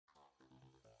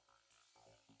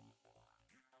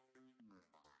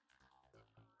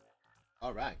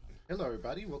All right. Hello,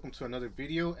 everybody. Welcome to another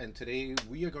video. And today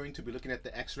we are going to be looking at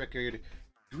the X-Record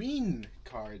Green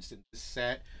cards in this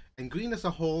set. And Green as a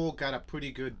whole got a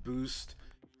pretty good boost.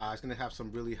 It's going to have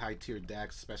some really high tier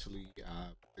decks, especially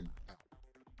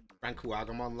Rank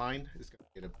Kuagam line is going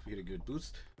to get a pretty good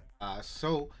boost.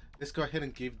 So let's go ahead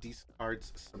and give these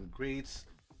cards some grades.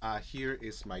 Here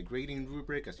is my grading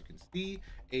rubric. As you can see,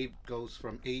 A goes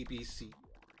from A, B, C,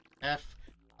 F.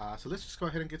 So let's just go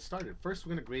ahead and get started. First,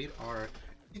 we're going to grade our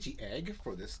Digi-Egg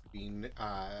for this green,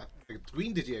 the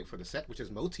green Digi-Egg for the set, which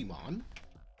is Motimon.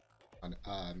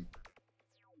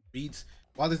 Reads,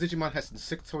 while this Digimon has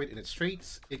Insectoid in its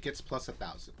traits, it gets plus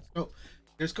 1,000. So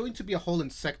there's going to be a whole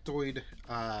Insectoid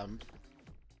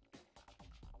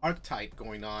archetype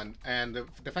going on, and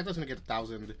the fact that it's going to get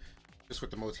 1,000 just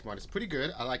with the Motimon is pretty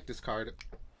good. I like this card.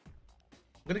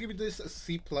 I'm going to give you this a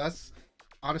C+.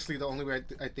 Honestly, the only way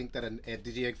I think that a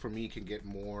Digi-Egg for me can get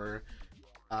more,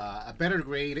 a better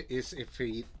grade is if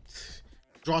it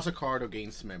draws a card or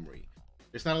gains memory.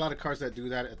 There's not a lot of cards that do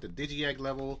that at the Digi-Egg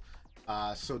level,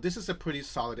 so this is a pretty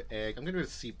solid egg. I'm going to give it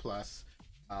a C+.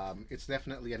 It's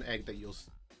definitely an egg that you'll see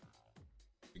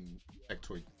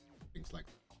Insectoid, things like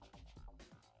that.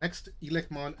 Next,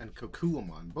 Elecmon and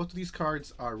Kokuomon. Both of these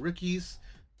cards are rookies.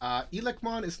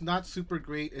 Elecmon is not super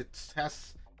great. It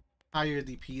has higher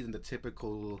DP than the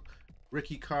typical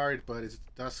rookie card, but it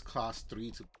does cost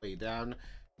 3 to play down.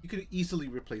 You could easily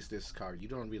replace this card. You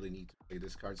don't really need to play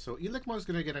this card. So Elecmon is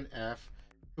going to get an F.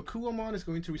 Kokuomon is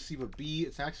going to receive a B.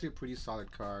 It's actually a pretty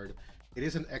solid card. It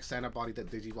is an X-antibody that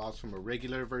digivolves from a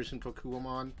regular version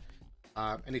Kokuomon.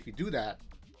 And if you do that,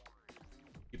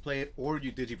 you play it or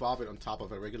you digivolve it on top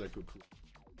of a regular Kokuomon.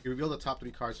 You reveal the top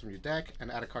 3 cards from your deck and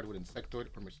add a card with Insectoid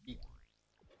or Mesquite.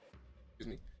 Excuse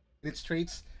me. In its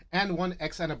traits, and one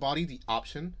X-antibody, the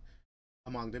option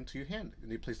among them, to your hand.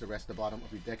 And you place the rest at the bottom of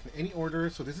your deck in any order.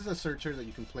 So this is a searcher that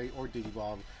you can play or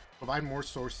digivolve. Provide more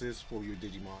sources for your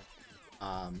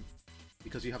Digimon.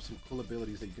 Because you have some cool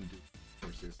abilities that you can do.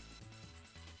 Sources.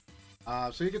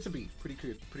 So you get to B. Pretty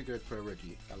good for a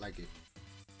rookie. I like it.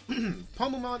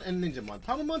 Palmamon and Ninjamon.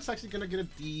 Palmamon's actually gonna get a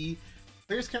D.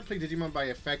 Players can't play Digimon by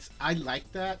effects. I like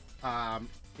that.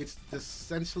 It's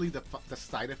essentially the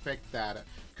side effect that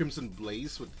Crimson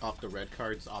Blaze with off the red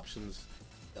cards options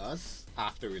does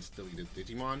after it's deleted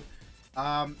Digimon.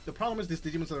 The problem is this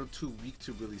Digimon's a little too weak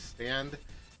to really stand.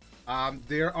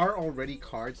 There are already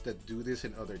cards that do this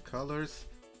in other colors.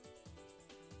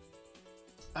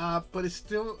 But it's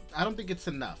still, I don't think it's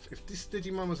enough. If this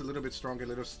Digimon was a little bit stronger, a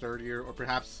little sturdier, or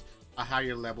perhaps a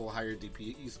higher level, higher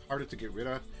DP, he's harder to get rid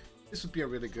of. This would be a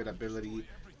really good ability.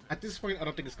 At this point, I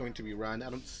don't think it's going to be run. I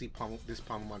don't see this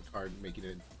Palmamon card making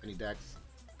it in any decks.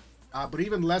 But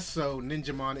even less so,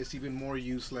 Ninjamon is even more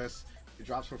useless. It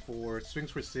drops for 4,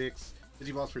 swings for 6,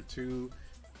 digivolves for 2.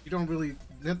 You don't really,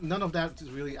 none of that is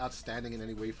really outstanding in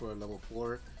any way for a level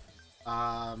 4.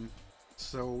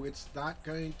 So it's not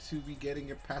going to be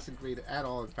getting a passing grade at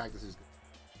all. In fact, this is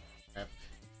a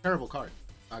terrible card.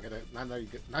 Not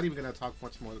even gonna talk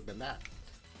much more than that.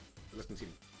 So let's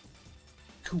continue.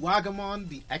 Kuagamon,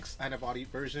 the X-antibody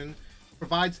version,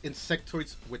 provides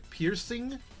Insectoids with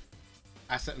piercing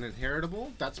as an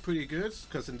inheritable. That's pretty good,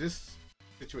 because in this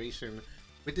situation,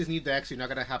 with this new decks, you're not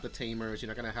gonna have the Tamers, you're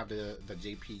not gonna have the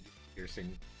JP piercing.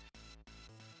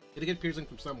 You're gonna get piercing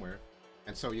from somewhere,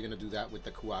 and so you're gonna do that with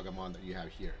the Kuagamon that you have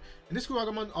here. And this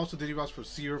Kuagamon also digivolves for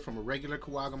 0 from a regular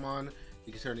Kuagamon.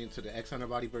 You can turn it into the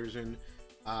X-antibody version.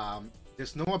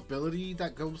 There's no ability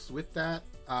that goes with that,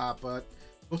 but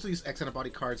most of these X-antibody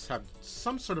cards have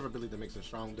some sort of ability that makes them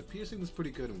strong. The piercing is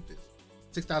pretty good with this.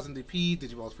 6,000 DP,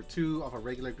 digivolves for 2 off a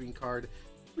regular green card.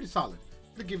 Pretty solid.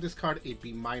 I'm gonna give this card a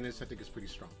B-. I think it's pretty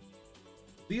strong.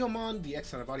 Leomon, the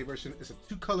X-antibody version, is a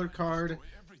 2-color card.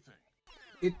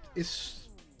 It is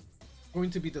going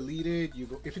to be deleted.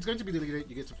 If it's going to be deleted,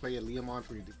 you get to play a Leomon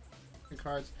from your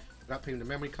cards without paying the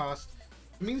memory cost.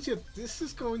 It means that this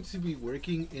is going to be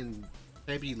working in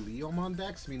heavy Leomon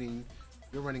decks, meaning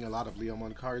you're running a lot of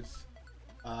Leomon cards.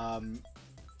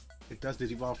 It does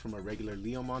digivolve from a regular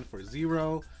Leomon for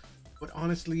 0, but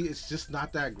honestly, it's just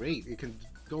not that great. It can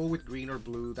go with green or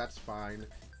blue, that's fine.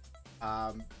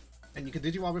 And you can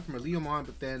digivolve it from a Leomon,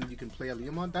 but then you can play a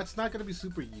Leomon. That's not going to be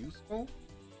super useful.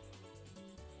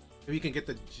 Maybe you can get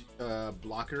the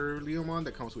blocker Leomon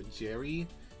that comes with Jerry.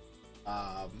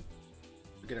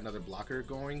 Get another blocker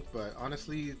going, but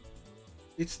honestly,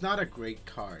 it's not a great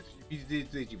card. If you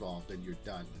did digivolve, then you're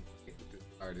done. This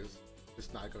card is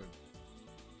just not going.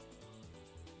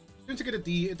 Going to get a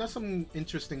D. It does some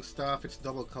interesting stuff. It's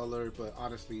double color, but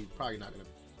honestly, probably not going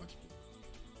to be much.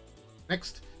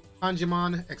 Next,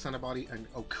 Hanjimon X-antibody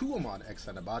and Okuomon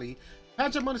X-antibody.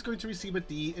 Panjamon is going to receive a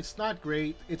D. It's not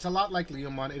great. It's a lot like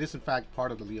Leomon. It is in fact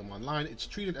part of the Leomon line. It's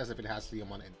treated as if it has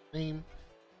Leomon in the name.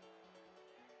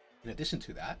 In addition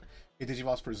to that, it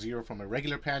digivolves for 0 from a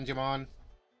regular Panjamon.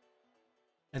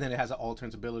 And then it has an all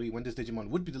turns ability. When this Digimon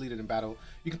would be deleted in battle,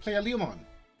 you can play a Leomon.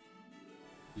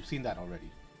 You've seen that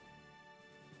already.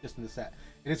 Just in the set.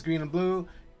 It is green and blue.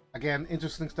 Again,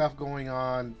 interesting stuff going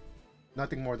on.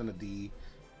 Nothing more than a D.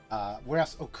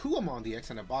 Whereas Okuamon, the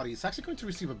x-antibody, is actually going to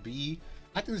receive a B.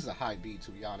 I think this is a high B,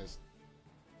 to be honest.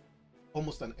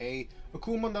 Almost an A.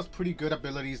 Okuamon does pretty good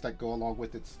abilities that go along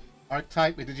with its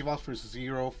archetype. It digivolves for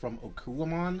 0 from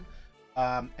Okuamon.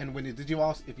 And when it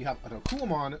digivolves, if you have an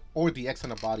Okuamon or the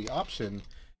x-antibody option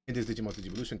in this Digimon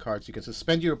Digivolution cards, you can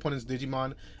suspend your opponent's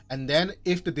Digimon, and then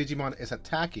if the Digimon is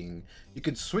attacking, you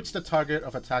can switch the target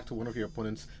of attack to one of your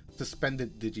opponent's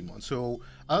suspended Digimon. So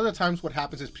a lot of the times what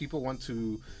happens is people want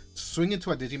to swing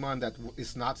into a Digimon that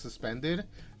is not suspended.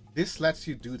 This lets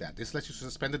you do that. This lets you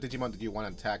suspend the Digimon that you want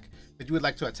to attack, that you would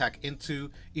like to attack into,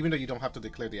 even though you don't have to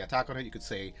declare the attack on it. You could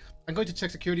say, I'm going to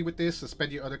check security with this,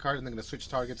 suspend your other card, and I'm going to switch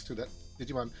targets to the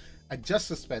Digimon I just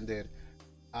suspended,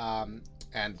 and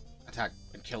attack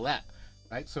and kill that,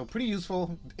 right? So pretty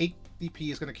useful. 8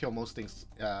 DP is going to kill most things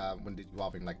when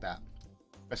evolving like that,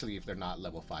 especially if they're not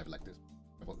level 5 like this.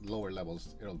 Lower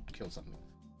levels, it'll kill something.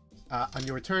 On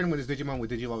your return, when this Digimon would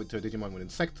digivolve into a Digimon with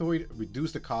Insectoid,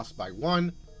 reduce the cost by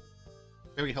 1.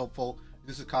 Very helpful.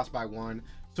 This is cost by 1.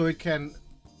 So it can,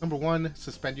 number 1,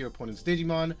 suspend your opponent's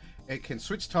Digimon. It can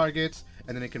switch targets,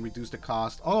 and then it can reduce the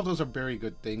cost. All of those are very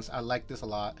good things. I like this a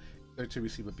lot. There to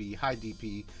receive a B. High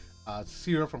DP.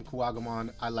 0 from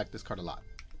Kuwagamon. I like this card a lot.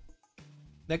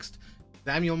 Next,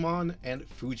 Samuelmon and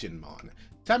Fujinmon.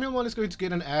 Samuelmon is going to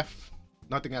get an F.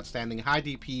 Nothing outstanding. High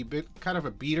DP, bit kind of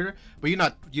a beater, but you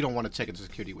don't want to check into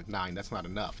security with 9. That's not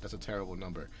enough. That's a terrible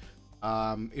number.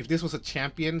 If this was a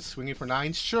champion swinging for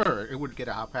 9, sure, it would get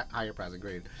a higher passing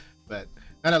grade, but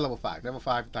not at level 5. Level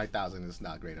 5, 9,000 is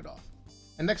not great at all.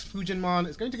 And next, Fujinmon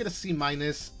is going to get a C-.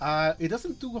 It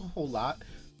doesn't do a whole lot.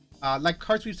 Like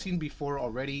cards we've seen before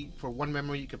already, for 1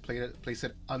 memory, you can place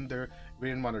it under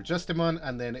Greymon or Justimon,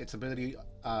 and then its ability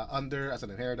under as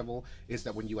an inheritable is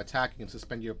that when you attack, you can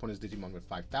suspend your opponent's Digimon with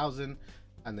 5,000,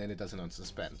 and then it doesn't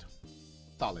unsuspend.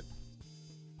 Solid.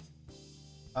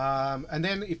 And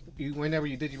then whenever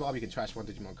you digivolve, you can trash 1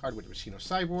 Digimon card with Machine or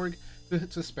Cyborg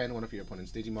to suspend one of your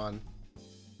opponent's Digimon.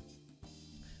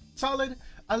 Solid.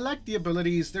 I like the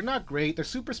abilities. They're not great. They're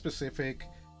super specific.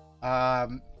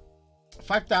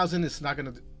 5,000 is not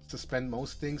going to suspend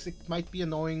most things. It might be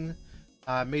annoying.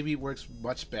 Maybe it works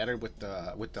much better with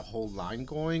the whole line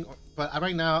going. But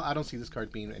right now, I don't see this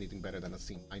card being anything better than a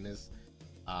C-.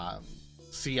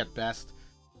 C at best.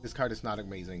 This card is not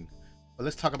amazing. But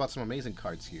let's talk about some amazing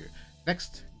cards here.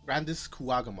 Next, Grandis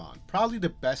Kuwagamon. Probably the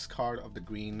best card of the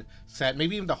green set.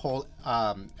 Maybe even the whole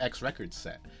X-Record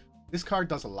set. This card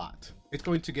does a lot. It's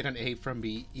going to get an A from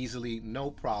me easily, no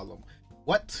problem.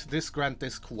 What this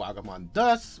Grandis Kuwagamon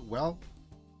does, well,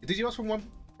 it digivolves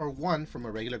for one from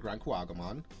a regular Grand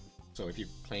Kuwagamon. So if you're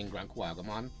playing Grand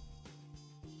Kuwagamon,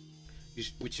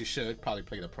 which you should probably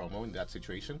play the promo in that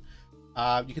situation,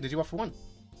 you can digivolve for 1.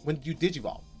 When you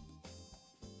digivolve,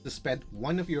 suspend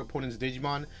one of your opponent's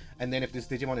Digimon, and then if this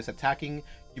Digimon is attacking,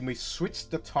 you may switch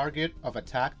the target of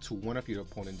attack to one of your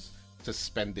opponent's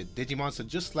suspended Digimon. So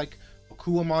just like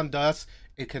Okuamon does,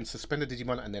 it can suspend the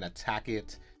Digimon and then attack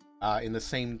it in the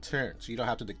same turn. So you don't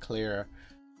have to declare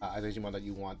a Digimon that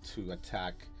you want to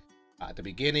attack at the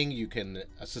beginning. You can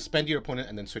suspend your opponent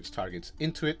and then switch targets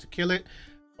into it to kill it.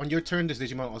 On your turn, this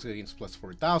Digimon also gains plus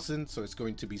 4,000, so it's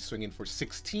going to be swinging for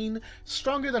 16,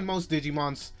 stronger than most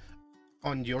Digimons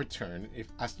on your turn. If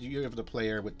as you're the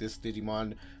player with this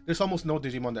Digimon, there's almost no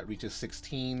Digimon that reaches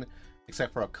 16,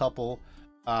 except for a couple,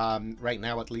 right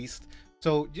now at least.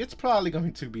 So it's probably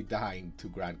going to be dying to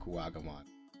Grand Kuwagamon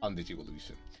on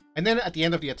Digivolution. And then at the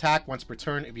end of the attack, once per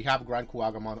turn, if you have Grand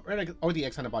Kuwagamon or the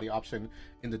X-Antibody option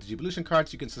in the Digivolution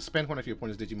cards, you can suspend one of your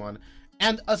opponent's Digimon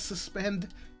and suspend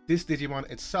this Digimon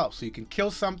itself. So you can kill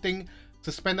something,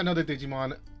 suspend another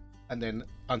Digimon, and then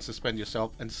unsuspend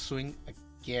yourself and swing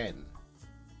again.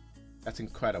 That's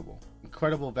incredible.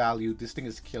 Incredible value. This thing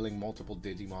is killing multiple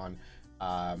Digimon.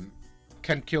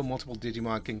 Can kill multiple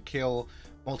Digimon, can kill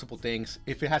multiple things.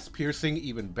 If it has piercing,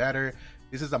 even better.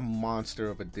 This is a monster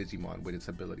of a Digimon with its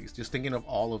abilities. Just thinking of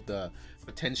all of the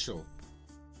potential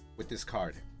with this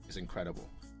card is incredible.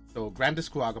 So Grandis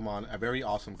Kuwagamon, a very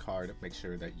awesome card. Make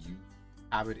sure that you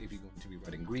have it if you're going to be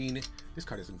running green. This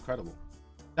card is incredible.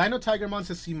 Dino Tigermon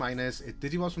is C-. It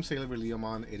digivolves from Sailor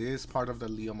Leomon. It is part of the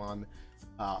Leomon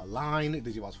line. It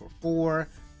digivolves for 4,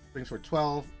 brings for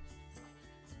 12.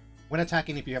 When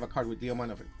attacking, if you have a card with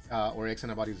Digimon or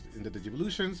x-antibodies in the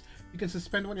Digivolutions, you can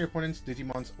suspend one of your opponent's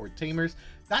Digimons or Tamers.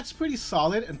 That's pretty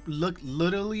solid, and look,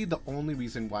 literally the only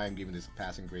reason why I'm giving this a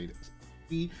passing grade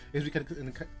is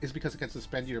because it can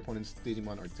suspend your opponent's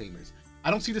Digimon or Tamers. I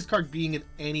don't see this card being in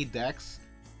any decks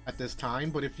at this time,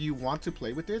 but if you want to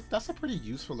play with it, that's a pretty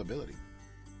useful ability.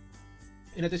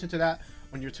 In addition to that,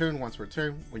 on your turn, once per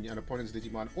turn, when an opponent's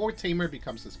Digimon or Tamer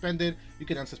becomes suspended, you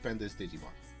can unsuspend this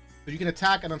Digimon. So you can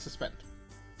attack and unsuspend.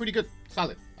 Pretty good,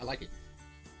 solid. I like it.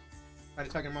 Right,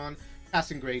 Tigermon,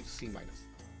 passing grade C-.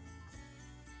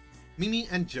 Mimi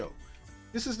and Joe.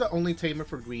 This is the only Tamer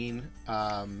for green.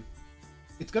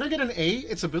 It's gonna get an A.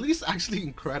 Its ability is actually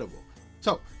incredible.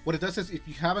 So what it does is, if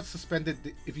you have a suspended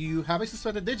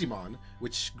Digimon,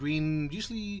 which green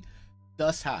usually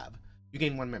does have, you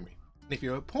gain 1 memory. And if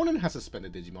your opponent has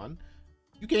suspended Digimon,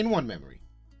 you gain 1 memory.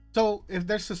 So if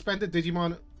there's suspended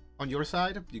Digimon on your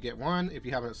side, you get 1. If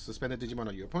you have a suspended Digimon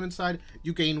on your opponent's side,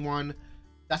 you gain 1.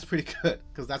 That's pretty good,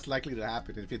 because that's likely to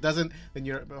happen. If it doesn't, then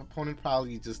your opponent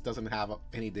probably just doesn't have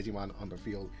any Digimon on the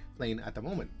field playing at the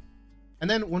moment. And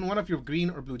then when one of your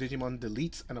green or blue Digimon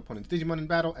deletes an opponent's Digimon in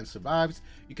battle and survives,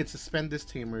 you can suspend this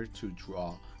Tamer to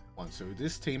draw 1. So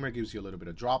this Tamer gives you a little bit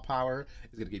of draw power.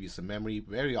 It's going to give you some memory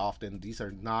very often. These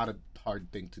are not a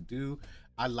hard thing to do.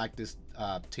 I like this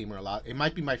Tamer a lot. It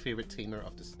might be my favorite Tamer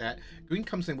of the set. Green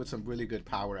comes in with some really good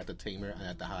power at the Tamer and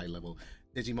at the high level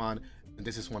Digimon, and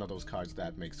this is one of those cards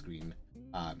that makes green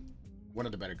one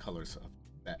of the better colors of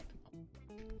that.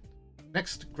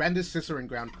 Next, Grandest Scissor and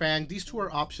Ground Fang. These two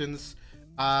are options.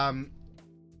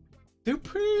 They're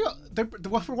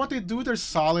for what they do, they're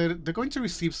solid. They're going to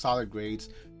receive solid grades.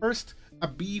 First, a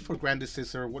B for Grandest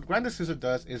Scissor. What Grandest Scissor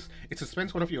does is it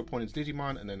suspends one of your opponent's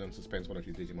Digimon and then unsuspends one of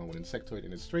your Digimon with Insectoid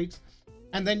in its traits.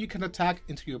 And then you can attack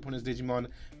into your opponent's Digimon,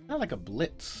 not like a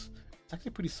blitz. It's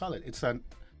actually pretty solid. It's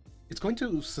going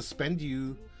to suspend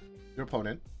your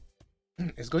opponent.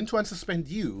 It's going to unsuspend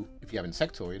you if you have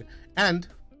Insectoid, and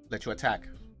let you attack,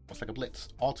 almost like a blitz,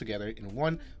 all together in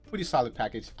one pretty solid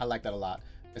package. I like that a lot.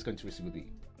 It's going to receive a B.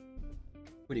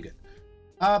 Pretty good.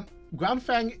 Ground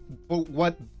Fang,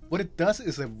 what it does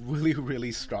is a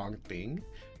really strong thing,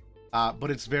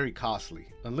 but it's very costly.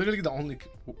 And literally the only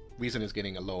reason it's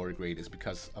getting a lower grade is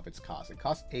because of its cost. It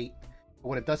costs 8. But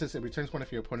what it does is it returns one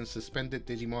of your opponent's suspended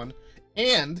Digimon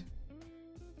and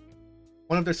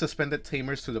one of their suspended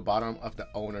Tamers to the bottom of the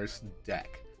owner's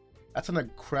deck. That's an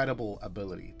incredible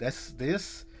ability. This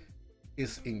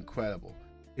is incredible.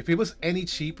 If it was any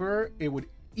cheaper, it would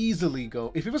easily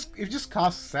go. If it just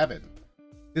cost 7,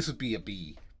 this would be a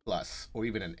B plus or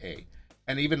even an A.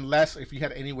 And even less, if you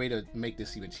had any way to make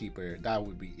this even cheaper, that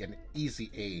would be an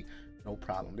easy A, no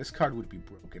problem. This card would be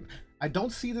broken. I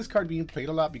don't see this card being played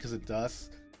a lot because it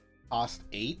does cost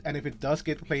 8, and if it does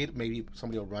get played, maybe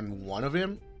somebody will run one of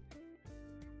him.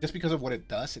 Just because of what it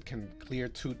does, it can clear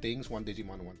 2 things, 1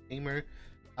 Digimon and 1 Tamer.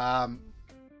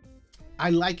 I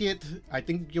like it. I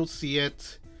think you'll see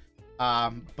it,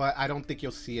 but I don't think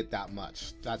you'll see it that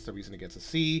much. That's the reason it gets a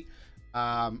C.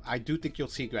 I do think you'll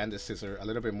see Grandest Scissor a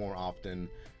little bit more often,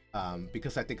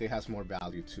 because I think it has more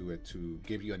value to it to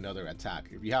give you another attack.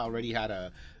 If you already had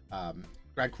a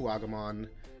Grand Kuagamon,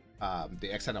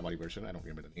 the x-antibody version, I don't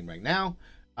remember the name right now,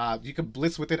 you can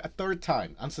blitz with it a 3rd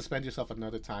time, unsuspend yourself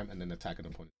another time, and then attack an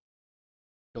opponent.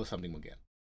 Kill something again.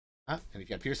 And if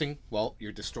you have piercing, well,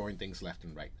 you're destroying things left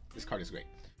and right. This card is great.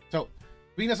 So,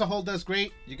 green as a whole does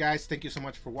great. You guys, thank you so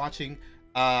much for watching.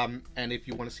 And if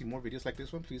you want to see more videos like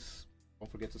this one, please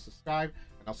don't forget to subscribe,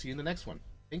 and I'll see you in the next one.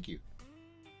 Thank you.